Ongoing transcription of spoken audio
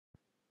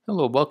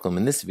Hello, welcome.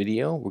 In this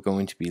video, we're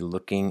going to be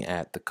looking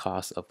at the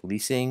cost of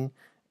leasing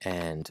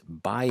and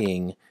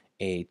buying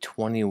a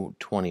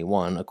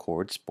 2021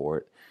 Accord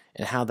Sport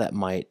and how that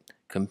might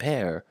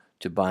compare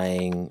to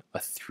buying a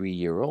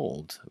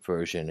 3-year-old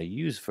version, a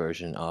used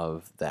version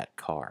of that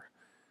car.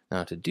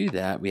 Now, to do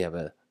that, we have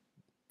a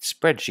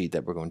spreadsheet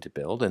that we're going to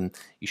build, and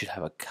you should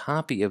have a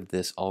copy of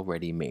this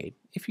already made.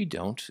 If you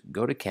don't,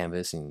 go to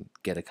Canvas and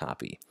get a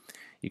copy.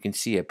 You can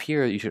see up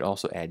here you should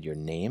also add your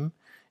name,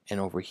 and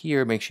over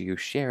here make sure you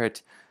share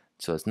it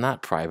so it's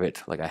not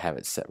private like I have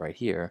it set right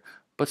here,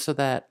 but so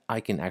that I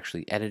can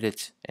actually edit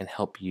it and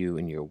help you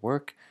in your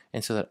work,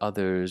 and so that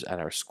others at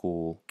our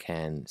school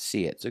can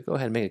see it. So go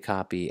ahead and make a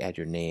copy, add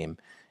your name,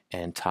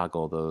 and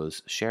toggle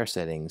those share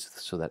settings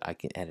so that I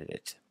can edit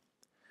it.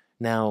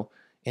 Now,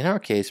 in our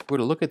case, we're going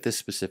to look at this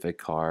specific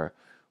car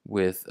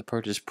with a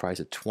purchase price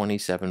of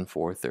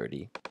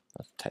 $27,430.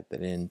 Let's type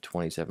that in,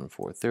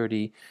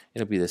 $27,430.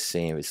 It'll be the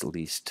same as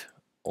leased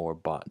or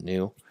bought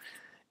new.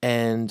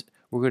 And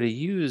we're going to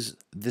use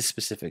this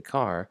specific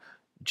car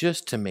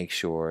just to make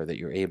sure that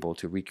you're able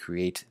to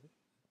recreate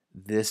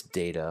this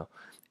data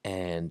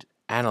and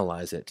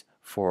analyze it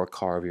for a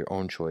car of your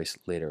own choice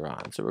later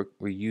on. So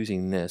we're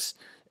using this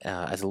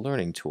as a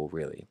learning tool,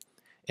 really.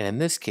 And in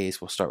this case,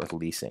 we'll start with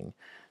leasing.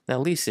 Now,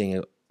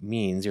 leasing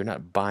means you're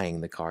not buying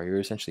the car, you're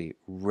essentially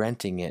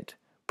renting it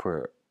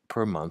per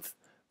month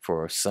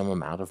for some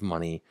amount of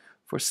money,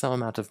 for some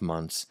amount of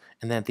months,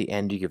 and then at the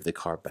end you give the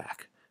car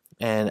back.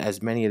 And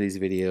as many of these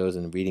videos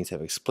and readings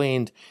have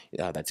explained,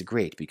 that's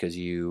great because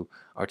you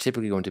are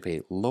typically going to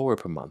pay lower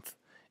per month.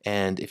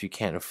 And if you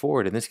can't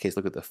afford, in this case,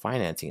 look at the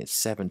financing, it's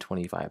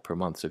 $725 per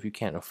month. So if you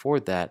can't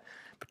afford that,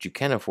 but you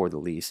can afford the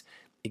lease,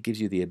 it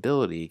gives you the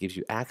ability, it gives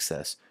you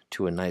access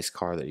to a nice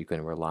car that you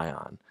can rely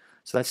on.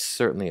 So that's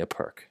certainly a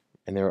perk.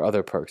 And there are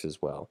other perks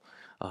as well,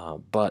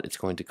 but it's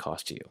going to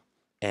cost you.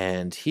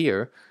 And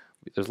here,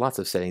 there's lots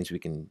of settings we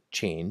can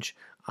change.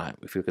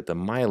 If you look at the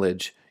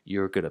mileage,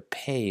 you're going to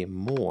pay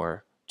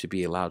more to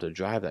be allowed to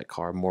drive that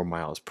car, more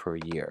miles per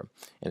year.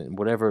 And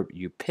whatever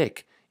you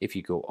pick, if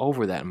you go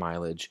over that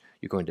mileage,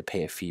 you're going to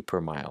pay a fee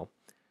per mile.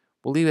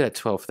 We'll leave it at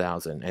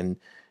 $12,000. And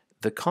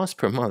the cost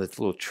per month, it's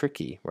a little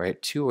tricky, right?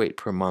 $208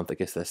 per month, I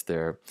guess that's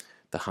the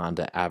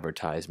Honda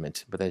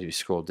advertisement. But as you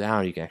scroll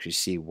down, you can actually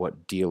see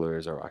what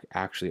dealers are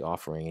actually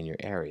offering in your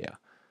area.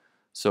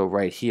 So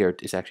right here,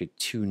 it's actually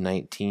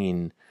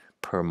 $219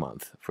 per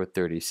month for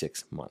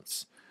 36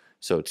 months.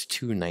 So it's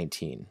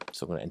 $219.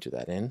 So I'm going to enter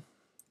that in.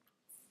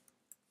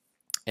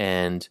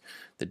 And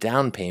the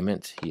down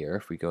payment here,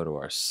 if we go to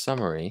our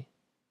summary,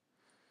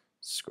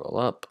 scroll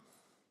up,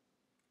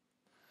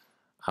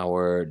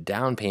 our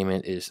down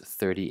payment is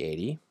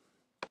 $3,080.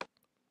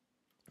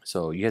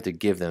 So you have to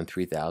give them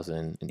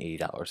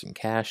 $3,080 in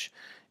cash.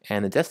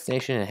 And the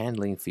destination and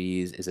handling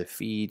fees is a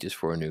fee just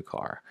for a new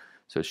car.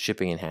 So it's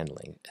shipping and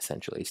handling,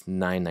 essentially. It's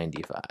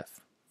 $995.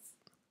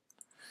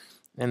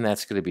 And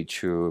that's going to be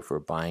true if we're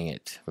buying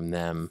it from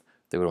them.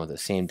 They would want the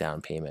same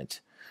down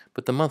payment.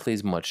 But the monthly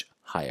is much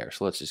higher.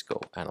 So let's just go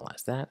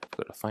analyze that.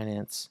 Go to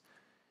finance.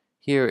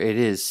 Here it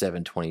is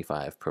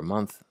 $725 per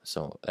month.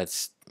 So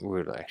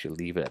we're going to actually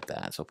leave it at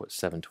that. So I'll put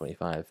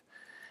 $725.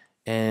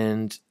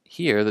 And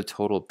here the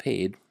total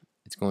paid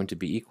is going to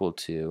be equal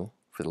to,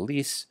 for the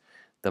lease,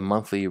 the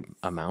monthly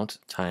amount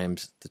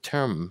times the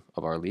term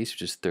of our lease,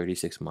 which is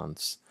 36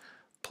 months,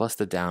 plus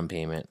the down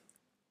payment,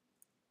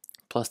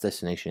 plus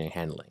destination and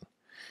handling.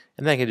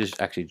 And then I can just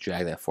actually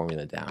drag that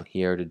formula down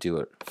here to do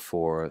it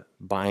for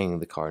buying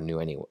the car new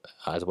anyway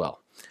as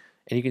well.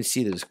 And you can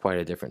see there's quite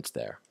a difference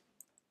there.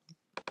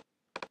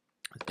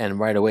 And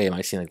right away it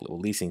might seem like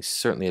leasing is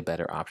certainly a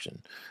better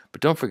option.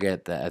 But don't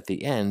forget that at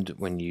the end,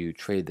 when you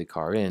trade the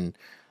car in,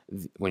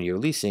 when you're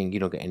leasing, you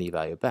don't get any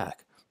value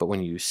back. But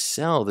when you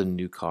sell the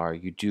new car,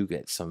 you do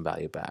get some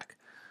value back.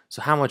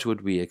 So how much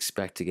would we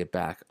expect to get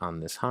back on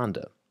this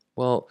Honda?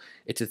 Well,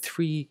 it's a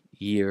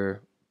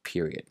 3-year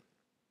period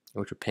in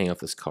which we're paying off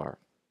this car.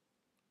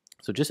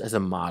 So just as a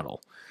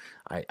model,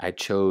 I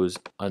chose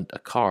a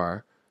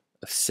car,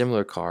 a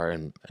similar car,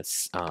 and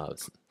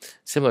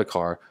similar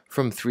car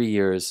from 3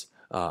 years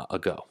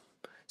ago.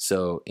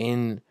 So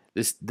in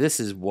this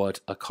is what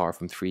a car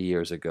from 3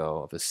 years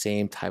ago of the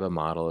same type of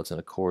model, it's an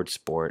Accord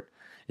Sport,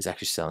 is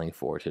actually selling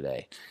for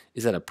today.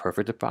 Is that a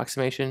perfect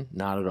approximation?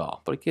 Not at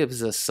all, but it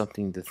gives us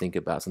something to think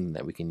about, something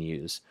that we can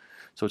use.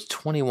 So it's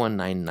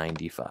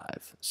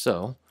 $21,995.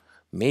 So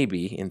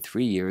maybe in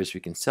 3 years we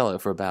can sell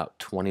it for about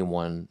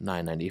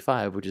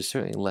 $21,995, which is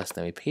certainly less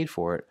than we paid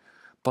for it,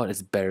 but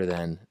it's better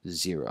than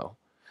zero.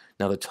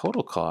 Now the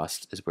total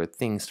cost is where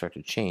things start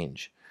to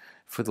change.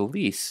 For the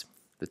lease,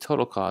 the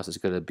total cost is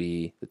going to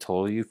be the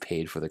total you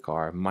paid for the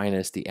car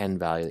minus the end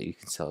value that you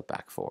can sell it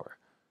back for.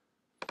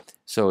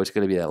 So it's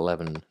going to be that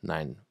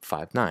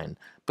 $11,959.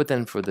 But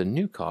then for the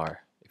new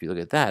car, if you look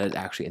at that, it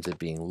actually ends up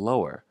being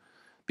lower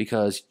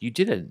because you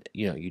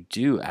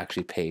do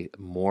actually pay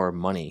more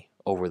money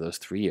over those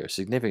 3 years,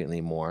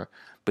 significantly more.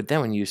 But then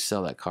when you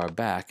sell that car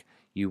back,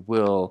 you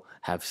will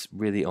have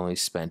really only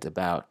spent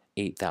about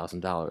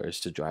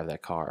 $8,000 to drive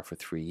that car for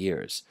 3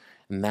 years.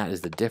 and that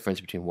is the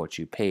difference between what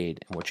you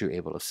paid and what you're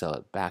able to sell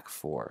it back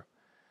for.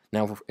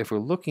 Now, if we're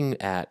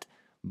looking at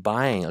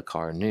buying a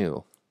car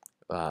new,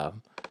 uh,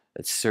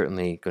 it's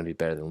certainly going to be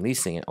better than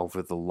leasing it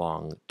over the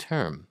long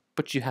term,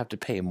 but you have to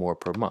pay more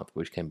per month,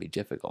 which can be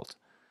difficult.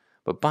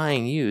 But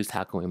buying used,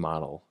 how can we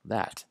model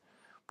that?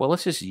 Well,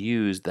 let's just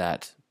use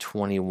that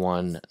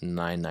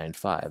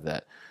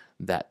 21,995,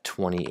 that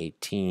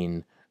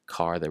 2018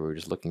 car that we were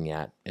just looking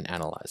at, and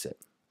analyze it.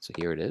 So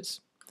here it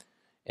is.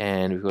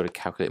 And we go to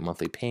calculate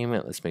monthly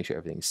payment. Let's make sure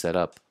everything's set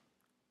up.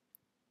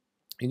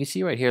 You can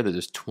see right here that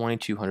there's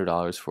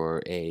 $2,200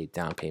 for a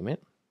down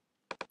payment.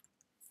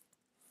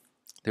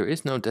 There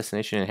is no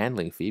destination and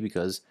handling fee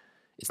because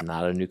it's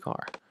not a new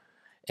car.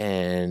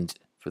 And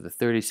for the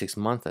 36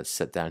 month, that's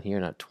set down here,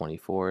 not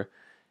 24,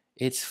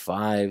 it's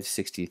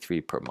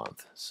 $563 per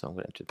month. So I'm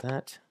going to enter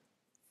that.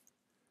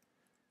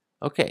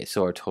 Okay,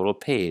 so our total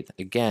paid,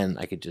 again,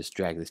 I could just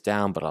drag this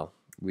down, but I'll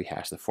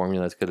rehash the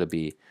formula. It's going to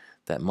be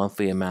that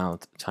monthly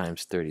amount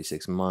times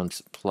 36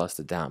 months plus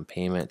the down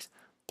payment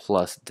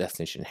plus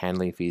destination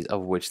handling fees,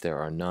 of which there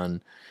are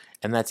none,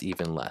 and that's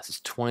even less.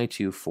 It's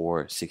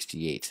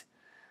 $22,468.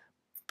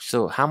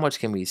 So how much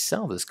can we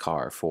sell this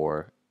car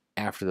for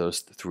after those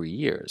 3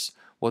 years?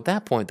 Well, at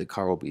that point, the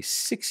car will be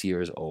 6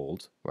 years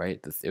old, right?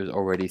 It was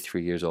already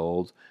 3 years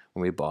old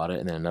when we bought it,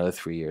 and then another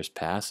 3 years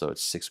passed, so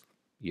it's 6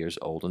 years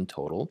old in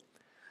total.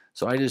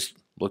 So I just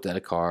looked at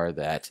a car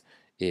that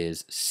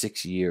is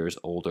 6 years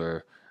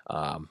older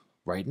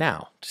right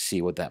now to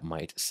see what that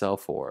might sell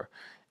for.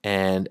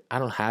 And I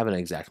don't have an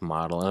exact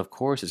model, and of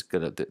course it's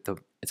gonna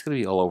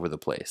be all over the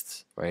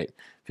place, right?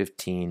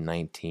 15,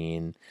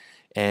 19,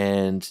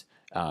 and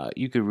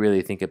you could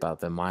really think about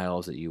the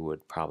miles that you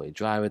would probably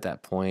drive at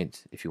that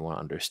point if you want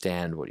to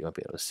understand what you might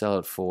be able to sell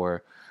it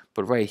for.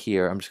 But right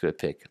here, I'm just going to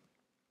pick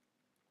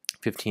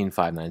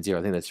 15,590.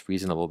 I think that's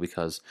reasonable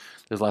because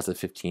there's lots of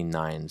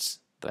 15.9s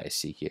that I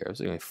see here.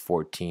 It's only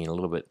 14, a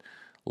little bit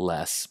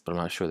less, but I'm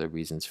not sure the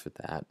reasons for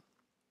that.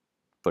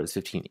 But it's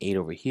 15.8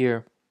 over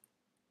here.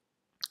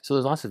 So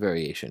there's lots of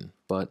variation,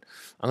 but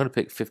I'm going to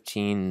pick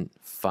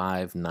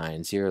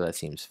 15,590. That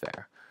seems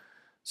fair.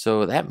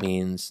 So that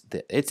means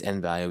that its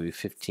end value will be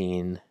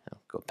 15, oh,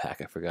 go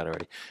back, I forgot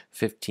already,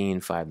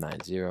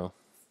 15,590.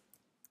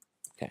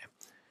 Okay.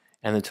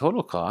 And the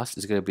total cost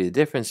is going to be the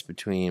difference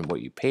between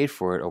what you paid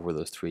for it over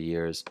those 3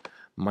 years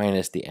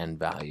minus the end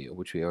value,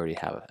 which we already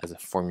have as a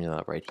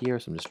formula right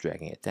here, so I'm just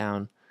dragging it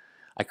down.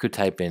 I could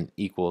type in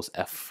equals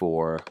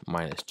F4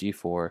 minus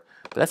G4,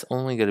 but that's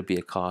only going to be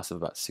a cost of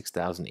about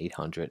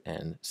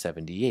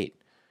 $6,878.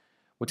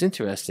 What's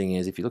interesting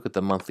is if you look at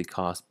the monthly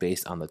cost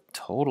based on the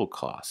total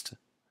cost,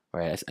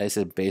 right? I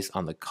said based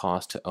on the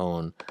cost to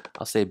own.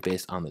 I'll say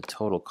based on the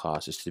total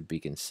cost just to be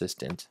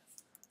consistent.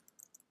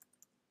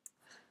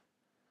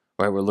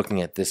 Right, we're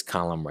looking at this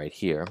column right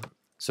here.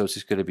 So it's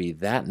just going to be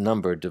that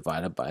number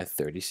divided by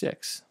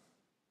 36.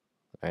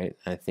 Right?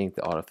 I think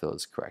the autofill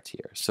is correct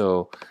here.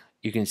 So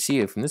you can see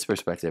it from this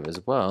perspective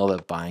as well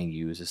that buying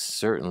used is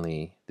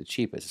certainly the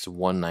cheapest. It's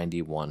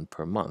 $191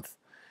 per month.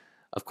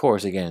 Of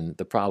course, again,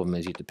 the problem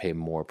is you have to pay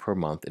more per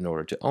month in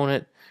order to own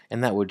it,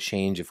 and that would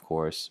change, of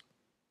course,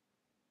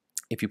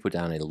 if you put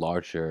down a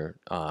larger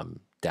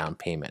down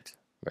payment,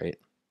 right?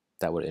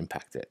 That would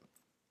impact it.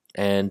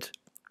 And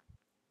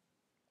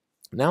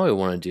now what we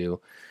want to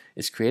do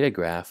is create a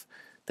graph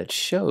that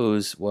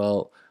shows,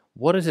 well,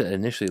 what does it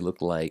initially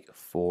look like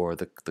for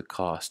the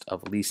cost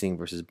of leasing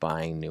versus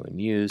buying new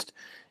and used?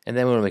 And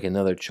then we want to make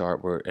another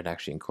chart where it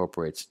actually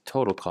incorporates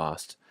total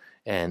cost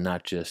and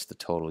not just the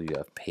total you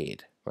have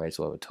paid, right?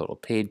 So we'll have a total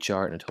paid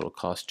chart and a total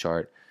cost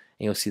chart,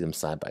 and you'll see them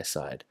side by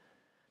side.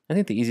 I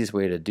think the easiest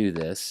way to do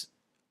this,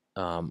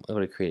 I'm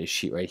going to create a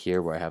sheet right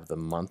here where I have the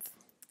month,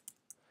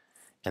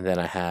 and then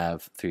I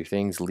have 3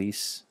 things: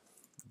 lease,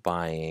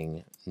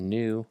 buying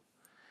new,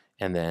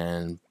 and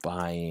then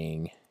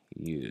buying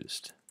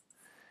used.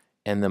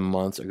 And the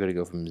months are going to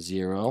go from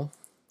 0,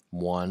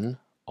 1,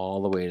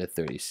 all the way to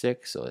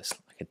 36. So I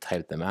can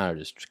type them out or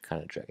just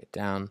kind of drag it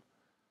down.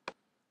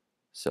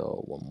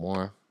 So one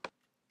more.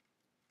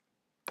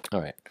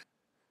 All right.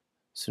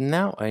 So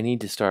now I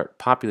need to start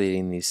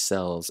populating these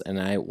cells,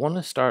 and I want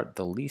to start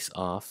the lease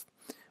off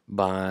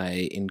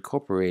by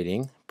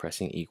incorporating,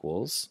 pressing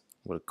equals,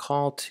 with a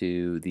call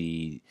to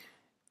the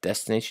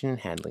destination and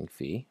handling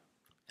fee,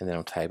 and then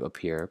I'll type up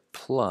here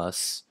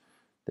plus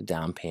the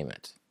down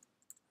payment.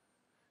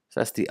 So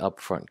that's the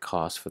upfront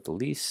cost for the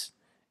lease,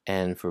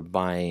 and for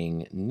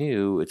buying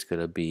new, it's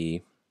going to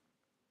be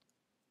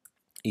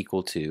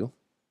equal to,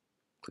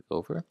 click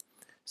over,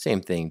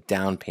 same thing,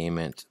 down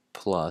payment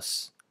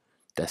plus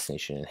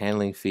destination and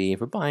handling fee.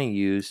 For buying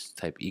used,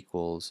 type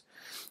equals,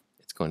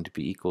 it's going to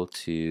be equal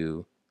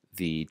to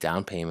the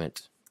down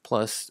payment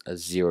plus a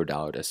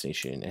 $0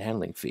 destination and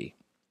handling fee.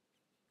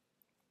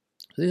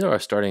 So these are our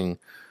starting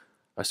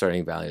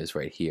values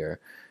right here.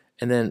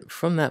 And then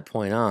from that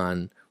point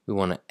on, we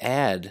want to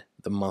add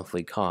the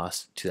monthly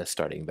cost to that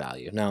starting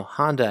value. Now,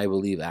 Honda, I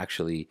believe,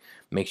 actually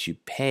makes you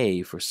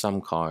pay for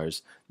some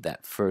cars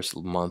that first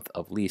month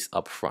of lease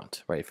up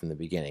front, right from the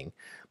beginning.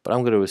 But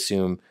I'm going to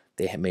assume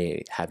they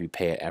may have you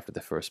pay it after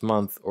the first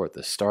month or at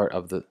the start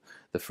of the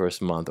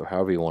first month, or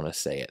however you want to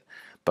say it.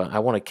 But I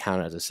want to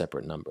count it as a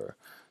separate number.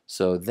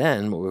 So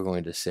then what we're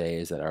going to say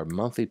is that our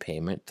monthly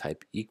payment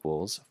type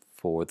equals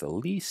for the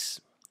lease.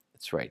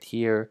 It's right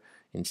here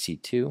in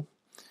C2.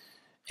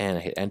 And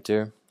I hit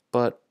enter.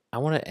 But I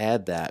want to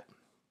add that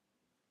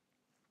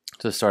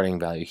to the starting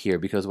value here,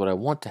 because what I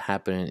want to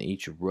happen in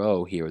each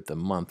row here with the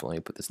month, let me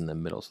put this in the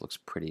middle so it looks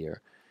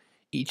prettier.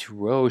 Each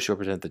row should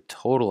represent the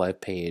total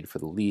I've paid for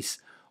the lease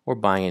or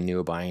buying it new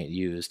or buying it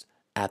used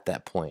at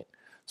that point.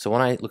 So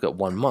when I look at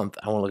 1 month,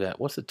 I want to look at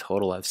what's the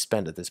total I've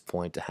spent at this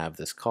point to have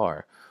this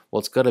car. Well,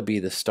 it's got to be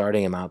the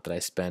starting amount that I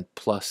spent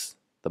plus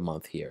the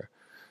month here.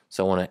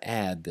 So I want to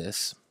add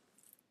this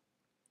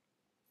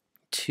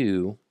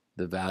to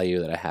the value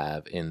that I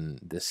have in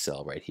this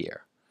cell right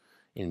here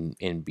in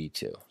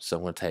B2. So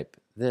I'm going to type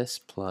this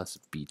plus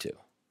B2.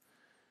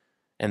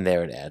 And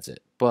there it adds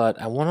it.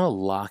 But I want to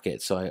lock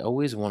it, so I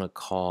always want to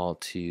call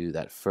to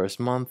that first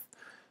month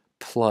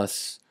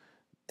plus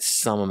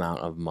some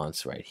amount of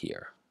months right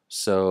here.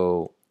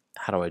 So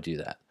how do I do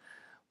that?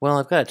 Well,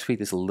 I've got to tweak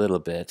this a little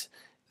bit.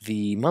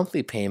 The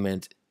monthly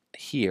payment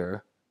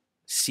here,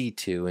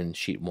 C2 in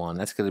sheet 1,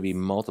 that's going to be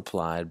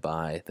multiplied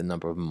by the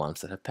number of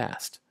months that have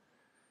passed.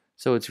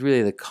 So it's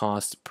really the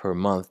cost per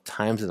month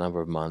times the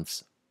number of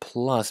months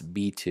plus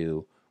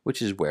B2,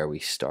 which is where we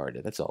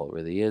started. That's all it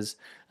really is.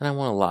 And I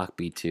want to lock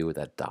B2 with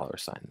that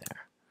 $sign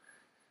there.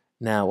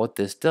 Now what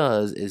this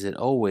does is it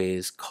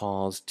always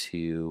calls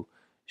to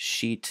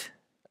sheet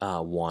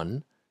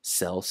 1,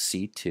 cell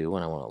C2,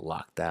 and I want to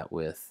lock that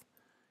with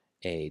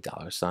a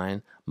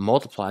 $sign,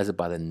 multiplies it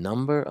by the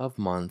number of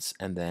months,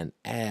 and then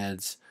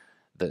adds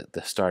the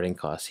starting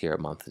cost here at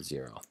month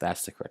 0.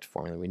 That's the correct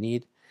formula we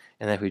need.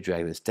 And then if we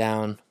drag this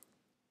down,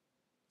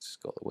 let's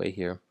go the way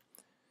here,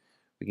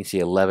 we can see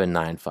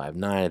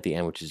 11,959 at the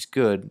end, which is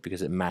good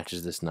because it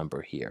matches this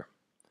number here.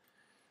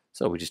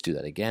 So we just do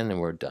that again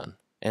and we're done.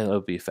 And it'll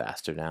be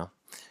faster now.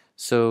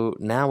 So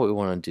now what we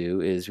want to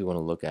do is we want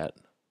to look at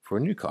for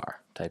a new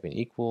car. Type in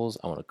equals.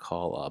 I want to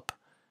call up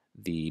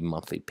the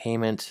monthly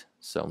payment.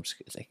 So I'm just,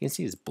 I can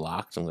see it's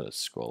blocked, so I'm going to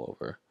scroll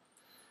over.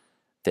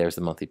 There's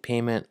the monthly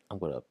payment. I'm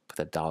going to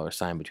put that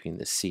 $sign between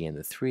the C and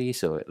the 3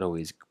 so it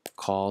always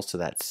calls to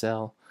that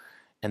cell.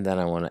 And then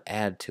I want to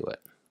add to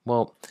it.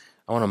 Well,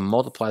 I want to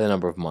multiply the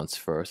number of months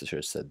first. I should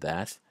have said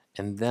that.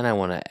 And then I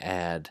want to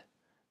add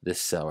this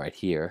cell right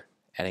here,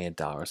 adding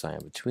a $sign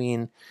in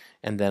between.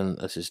 And then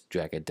let's just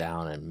drag it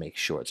down and make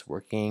sure it's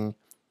working.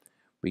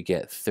 We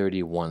get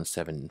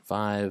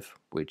 3175,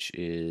 which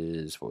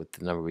is what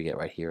the number we get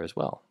right here as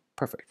well.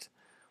 Perfect.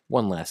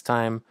 One last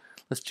time,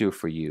 let's do it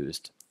for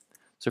used.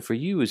 So for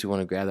used, we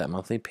want to grab that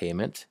monthly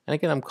payment. And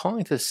again, I'm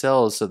calling to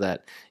cells so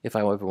that if I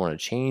ever want to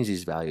change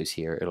these values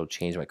here, it'll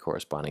change my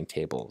corresponding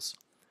tables.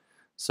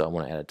 So I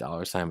want to add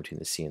a $sign between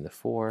the C and the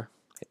 4.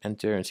 Hit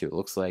enter and see what it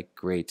looks like.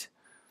 Great.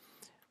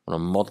 I want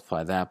to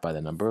multiply that by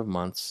the number of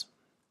months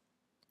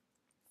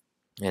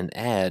and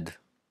add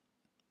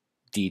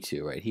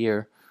D2 right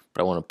here.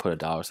 But I want to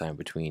put a $sign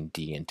between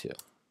D and 2.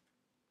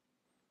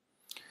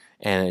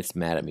 And it's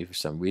mad at me for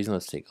some reason.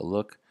 Let's take a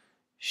look.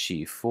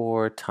 Sheet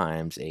 4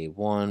 times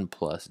A1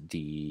 plus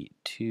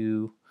D2.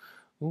 Ooh,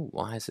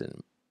 why is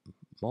it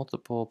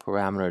multiple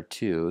parameter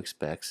 2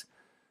 expects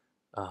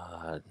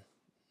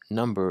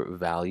number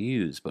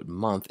values, but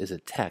month is a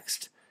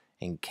text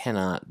and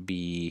cannot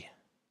be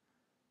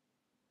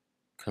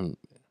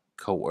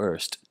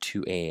coerced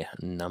to a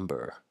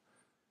number.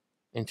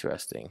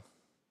 Interesting.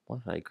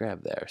 What did I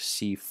grab there?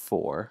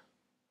 C4.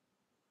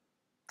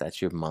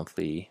 That's your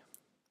monthly.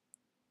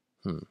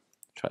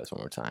 Try this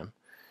one more time.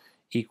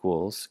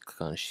 Equals,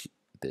 click on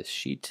this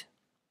sheet.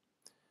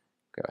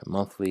 Grab my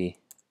monthly,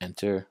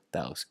 enter.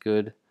 That looks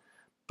good.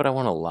 But I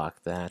want to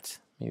lock that.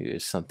 Maybe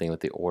there's something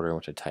with the order in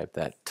which I type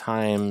that.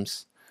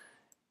 Times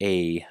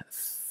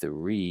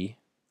A3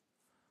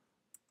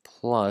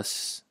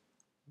 plus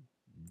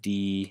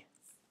D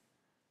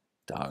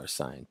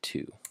 $sign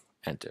 2.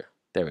 Enter.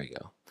 There we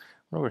go. I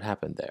wonder what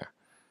happened there.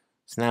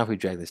 So now if we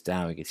drag this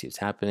down, we can see what's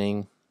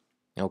happening.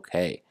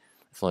 Okay,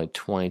 it's only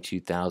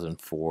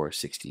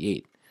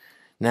 22,468.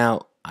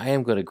 Now, I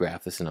am going to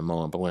graph this in a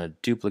moment, but I'm going to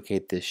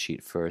duplicate this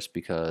sheet first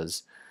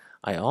because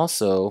I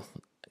also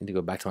need to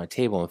go back to my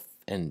table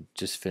and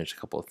just finish a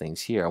couple of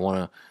things here. I want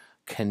to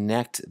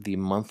connect the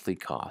monthly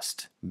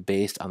cost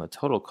based on the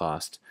total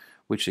cost,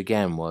 which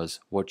again was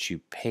what you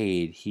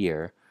paid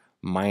here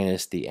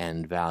minus the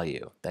end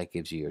value. That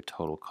gives you your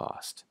total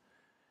cost.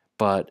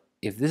 But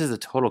if this is the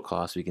total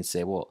cost, we can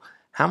say, well,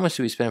 how much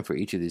do we spend for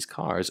each of these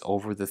cars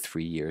over the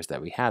 3 years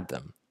that we had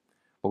them?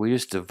 Well, we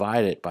just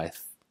divide it by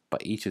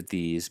each of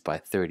these by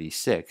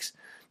 36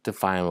 to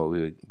find what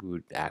we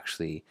would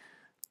actually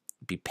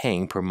be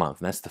paying per month.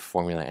 And that's the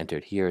formula I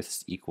entered here.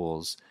 This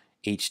equals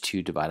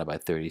H2 divided by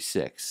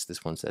 36.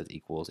 This one says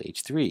equals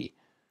H3,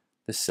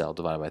 this cell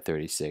divided by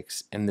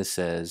 36. And this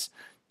says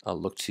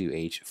look to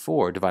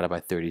H4 divided by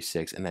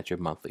 36, and that's your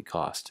monthly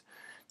cost.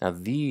 Now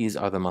these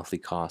are the monthly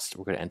costs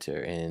we're going to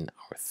enter in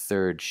our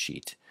third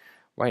sheet.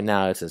 Right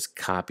now it says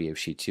copy of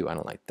sheet 2. I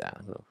don't like that.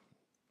 I'm going to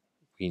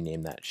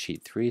rename that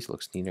sheet 3 so it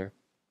looks neater.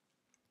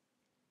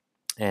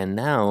 And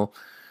now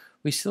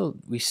we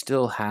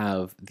still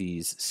have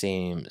these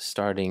same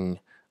starting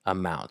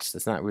amounts.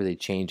 That's not really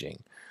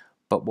changing.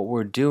 But what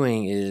we're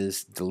doing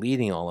is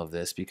deleting all of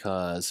this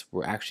because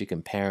we're actually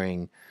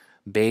comparing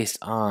based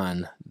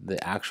on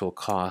the actual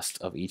cost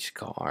of each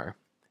car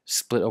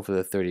split over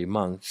the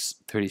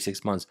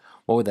 36 months.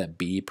 What would that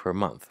be per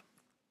month?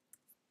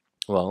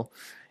 Well,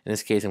 in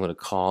this case, I'm going to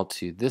call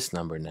to this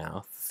number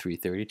now,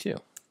 332.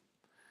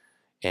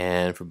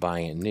 And for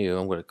buying it new,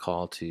 I'm going to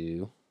call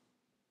to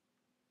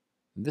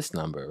this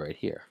number right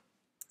here.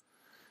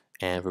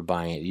 And for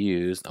buying it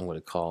used, I'm going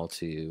to call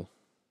to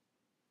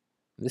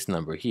this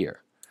number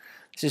here.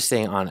 It's just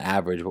saying on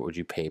average, what would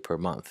you pay per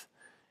month?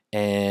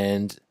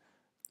 And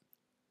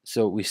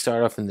so we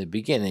start off in the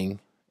beginning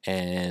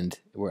and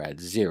we're at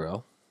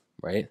 0,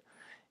 right?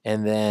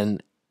 And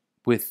then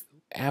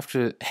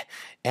after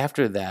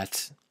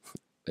that,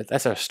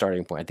 that's our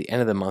starting point. At the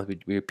end of the month,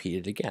 we repeat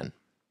it again.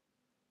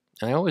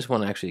 And I always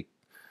want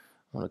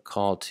to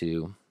call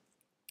to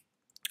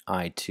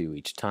I2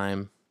 each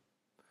time,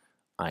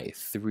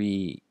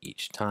 I3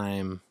 each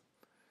time,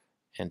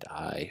 and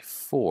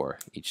I4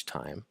 each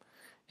time.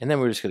 And then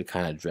we're just going to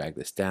kind of drag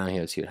this down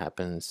here to see what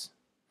happens.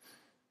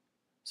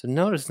 So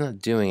notice it's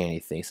not doing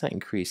anything. It's not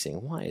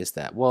increasing. Why is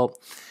that? Well,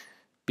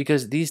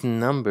 because these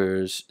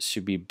numbers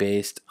should be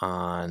based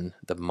on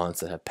the months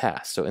that have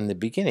passed. So in the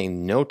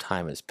beginning, no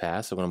time has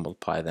passed. So I'm going to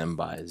multiply them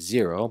by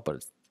 0, but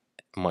it's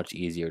much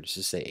easier just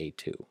to say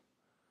A2.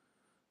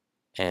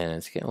 And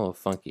it's getting a little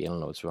funky. I don't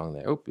know what's wrong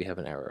there. Oh, we have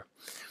an error.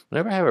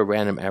 Whenever I have a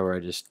random error, I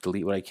just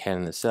delete what I can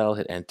in the cell,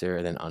 hit enter,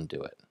 and then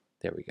undo it.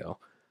 There we go.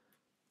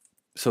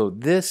 So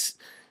this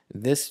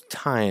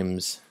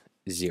times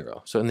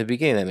 0. So in the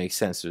beginning, that makes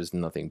sense. There's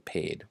nothing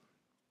paid.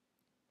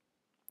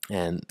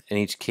 And in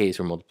each case,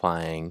 we're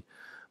multiplying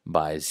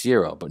by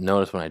 0. But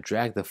notice when I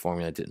drag the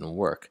formula, it didn't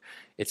work.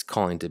 It's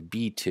calling to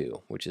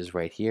B2, which is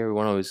right here. We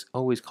want to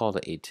always call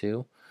to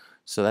A2.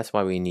 So that's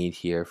why we need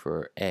here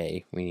for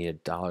A, we need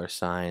a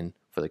 $sign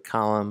for the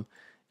column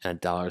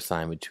and a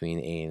 $sign between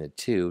A and the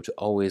 2 to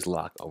always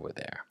lock over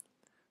there.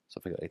 So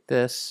if I go like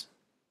this,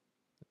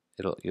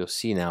 you'll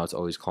see now it's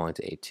always calling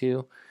to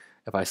A2.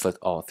 If I select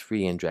all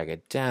 3 and drag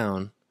it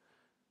down,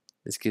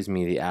 this gives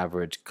me the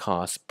average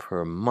cost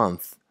per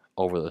month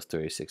over those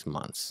 36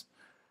 months.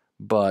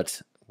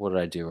 But what did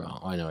I do wrong?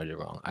 Oh, I know I did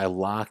wrong. I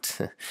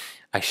locked,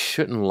 I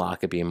shouldn't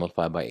lock it being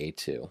multiplied by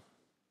A2.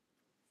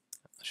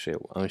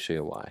 Let me show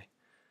you why.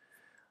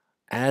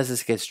 As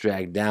this gets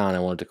dragged down, I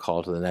want it to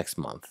call to the next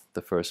month,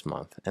 the first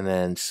month, and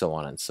then so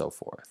on and so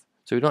forth.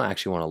 So we don't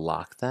actually want to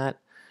lock that,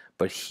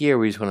 but here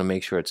we just want to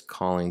make sure it's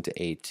calling to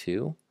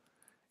A2,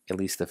 at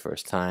least the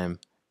first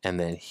time, and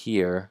then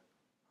here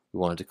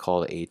we want it to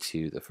call to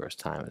A2 the first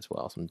time as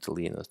well. So I'm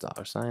deleting those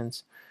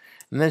 $signs.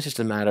 And then it's just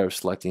a matter of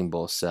selecting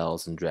both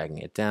cells and dragging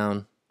it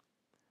down.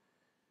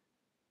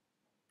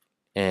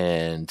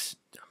 And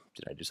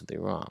did I do something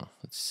wrong?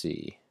 Let's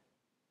see.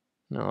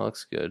 No, it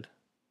looks good.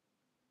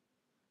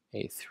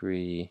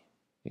 A3,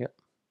 yep.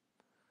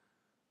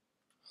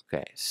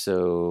 Okay,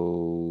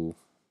 so,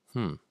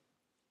 don't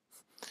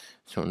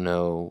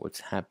know what's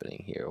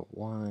happening here.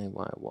 Why?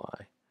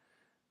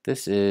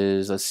 This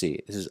is, let's see,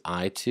 this is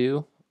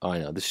I2. Oh, I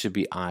know, this should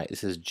be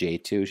this is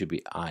J2, it should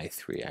be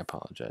I3, I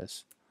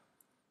apologize.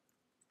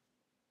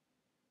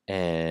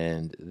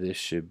 And this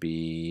should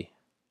be,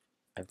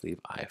 I believe,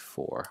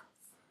 I4.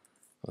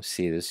 Let's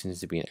see, this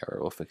seems to be an error,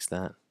 we'll fix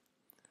that.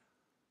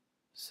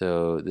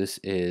 So this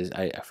is,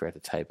 I forgot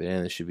to type it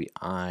in, this should be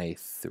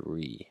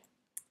I3.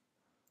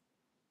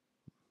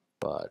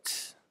 But,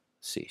 let's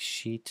see,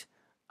 sheet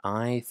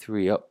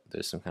I3, oh,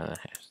 there's some kind of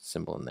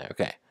symbol in there,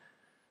 okay.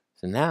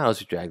 So now as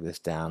we drag this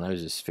down, I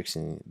was just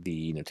fixing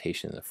the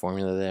notation in the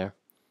formula there.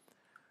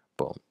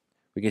 Boom.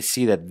 We can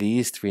see that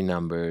these 3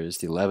 numbers,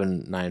 the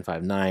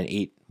 11959,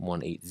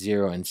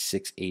 8180, and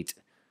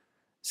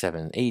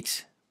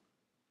 6878,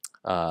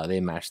 they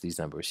match these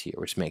numbers here,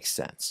 which makes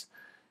sense.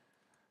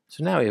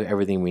 So now we have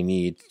everything we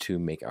need to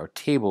make our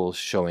tables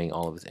showing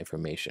all of this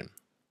information.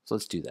 So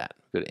let's do that.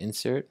 Go to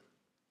Insert,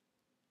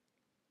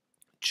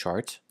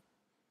 Chart.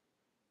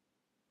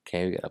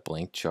 Okay, we got a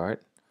blank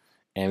chart,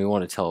 and we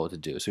want to tell it what to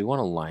do. So we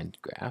want a line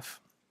graph.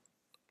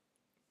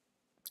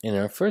 In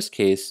our first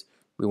case,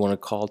 we want to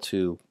call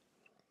to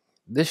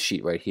this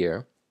sheet right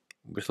here.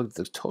 We're just looking at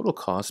the total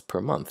cost per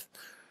month.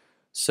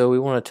 So we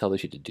want to tell the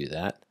sheet to do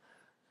that.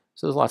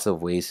 So there's lots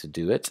of ways to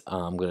do it.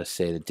 I'm going to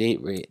say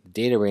the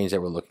data range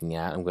that we're looking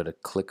at. I'm going to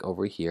click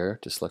over here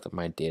to select up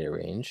my data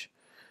range.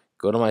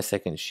 Go to my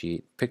second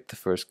sheet, pick the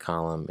first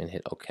column, and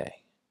hit OK.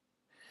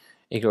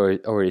 You can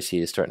already see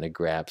it's starting to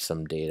grab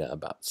some data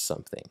about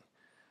something.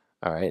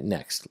 All right,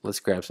 next, let's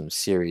grab some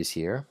series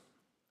here.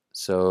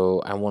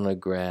 So I want to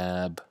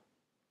grab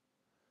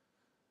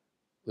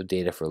the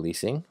data for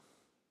leasing.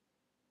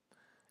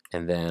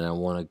 And then I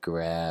want to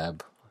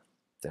grab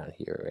down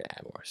here,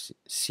 add more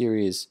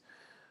series.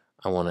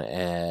 I want to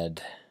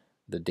add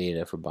the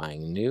data for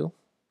buying new.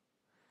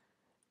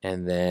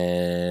 And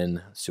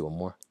then let's do one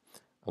more.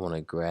 I want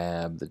to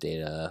grab the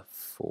data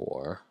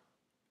for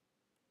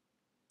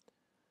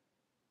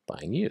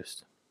buying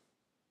used.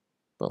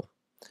 Boom.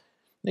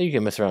 Now you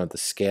can mess around with the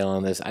scale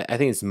on this. I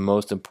think it's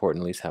most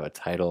important at least have a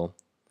title.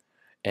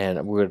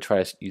 And we're going to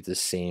try to use the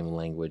same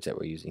language that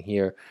we're using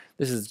here.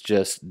 This is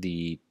just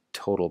the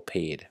total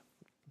paid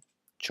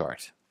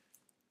chart,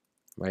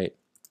 right?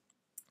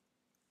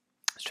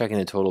 It's tracking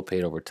the total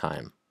paid over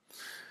time.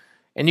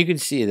 And you can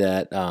see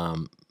that,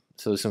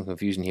 so there's some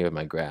confusion here with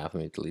my graph.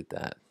 Let me delete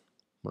that.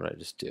 What did I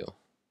just do?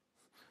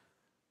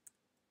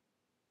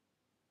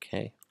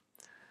 Okay.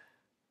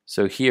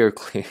 So here,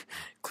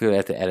 clearly I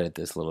have to edit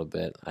this a little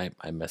bit.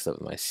 I messed up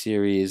with my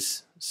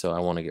series, so I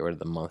want to get rid of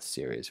the month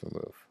series,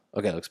 remove.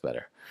 Okay, that looks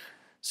better.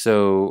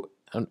 So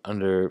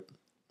under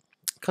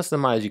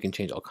customize, you can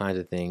change all kinds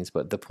of things,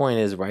 but the point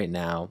is right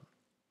now,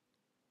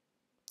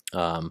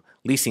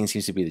 leasing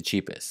seems to be the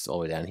cheapest all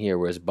the way down here,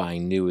 whereas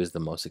buying new is the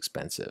most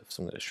expensive.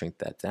 So I'm going to shrink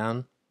that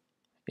down.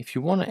 If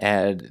you want to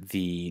add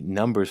the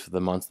numbers for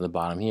the months on the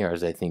bottom here,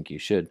 as I think you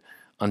should,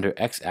 under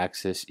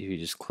x-axis, if you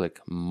just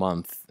click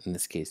month, in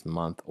this case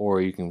month,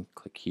 or you can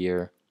click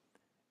here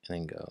and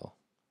then go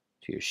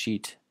to your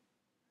sheet.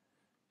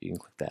 You can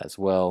click that as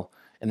well,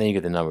 and then you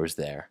get the numbers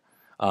there.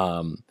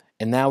 And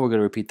now we're going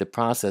to repeat the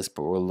process,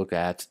 but we'll look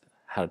at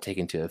how to take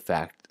into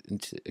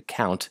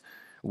account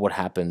what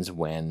happens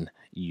when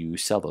you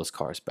sell those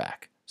cars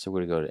back. So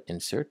we're going to go to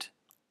Insert,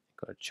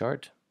 go to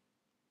Chart.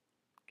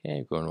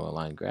 Okay, go into a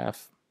line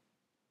graph.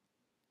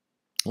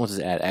 We'll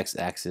just add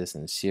x-axis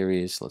and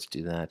series. Let's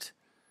do that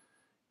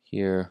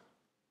here.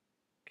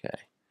 Okay.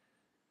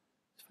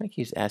 This one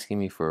keeps asking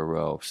me for a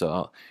row.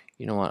 So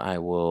you know what? I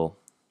will,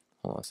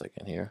 hold on a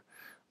second here.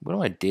 Go to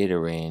my data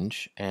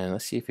range and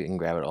let's see if we can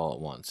grab it all at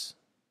once.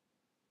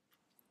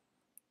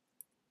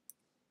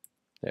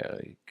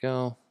 There you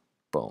go.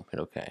 Boom, hit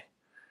OK.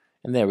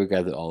 And there we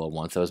grabbed it all at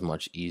once. That was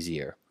much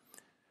easier.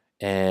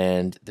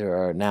 And there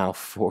are now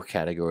 4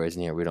 categories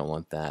in here. We don't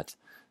want that.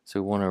 So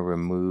we want to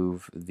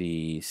remove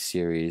the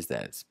series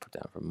that's put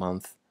down for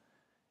month.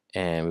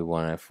 And we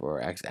want to,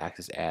 for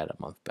x-axis, add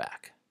a month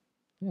back.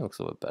 It looks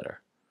a little bit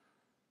better.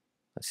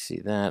 Let's see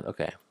that.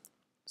 Okay.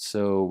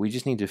 So we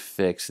just need to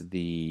fix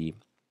the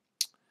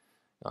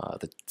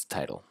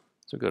title.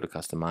 So go to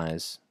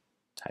Customize,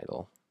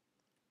 Title.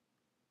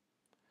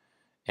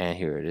 And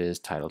here it is,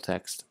 title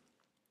text.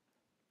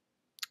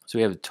 So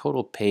we have a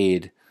total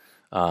paid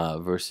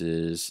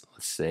versus,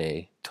 let's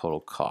say, total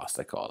cost,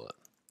 I call it.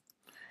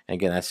 And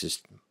again, that's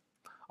just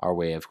our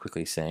way of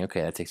quickly saying,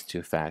 okay, that takes into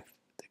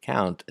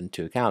account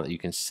that you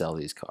can sell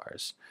these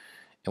cars.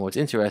 And what's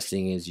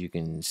interesting is you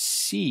can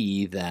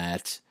see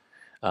that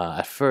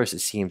at first it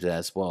seems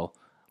as, well,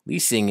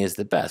 leasing is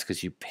the best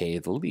because you pay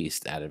the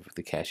least out of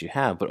the cash you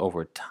have. But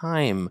over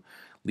time,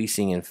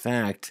 leasing, in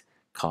fact,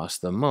 costs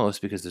the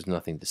most because there's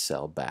nothing to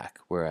sell back.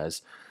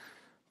 Whereas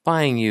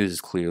buying used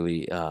is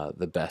clearly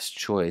the best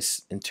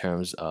choice in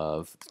terms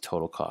of the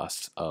total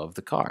cost of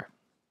the car.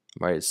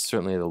 Right? It's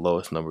certainly the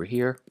lowest number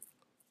here.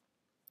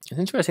 It's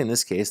interesting in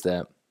this case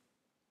that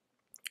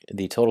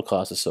the total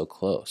cost is so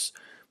close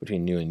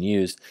between new and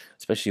used,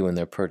 especially when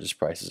their purchase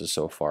prices are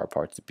so far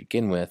apart to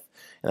begin with,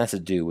 and that's to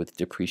do with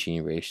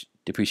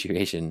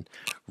depreciation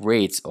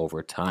rates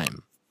over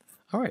time.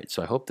 All right,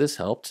 so I hope this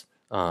helped.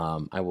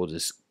 I will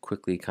just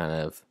quickly kind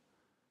of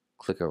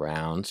click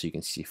around so you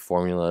can see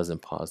formulas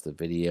and pause the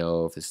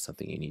video if this is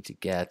something you need to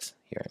get.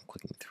 Here I'm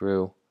clicking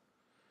through.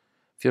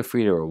 Feel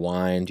free to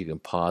rewind. You can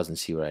pause and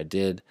see what I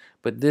did.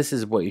 But this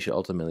is what you should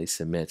ultimately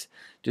submit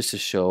just to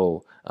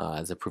show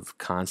as a proof of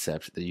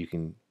concept that you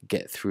can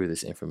get through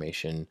this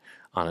information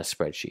on a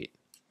spreadsheet.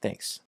 Thanks.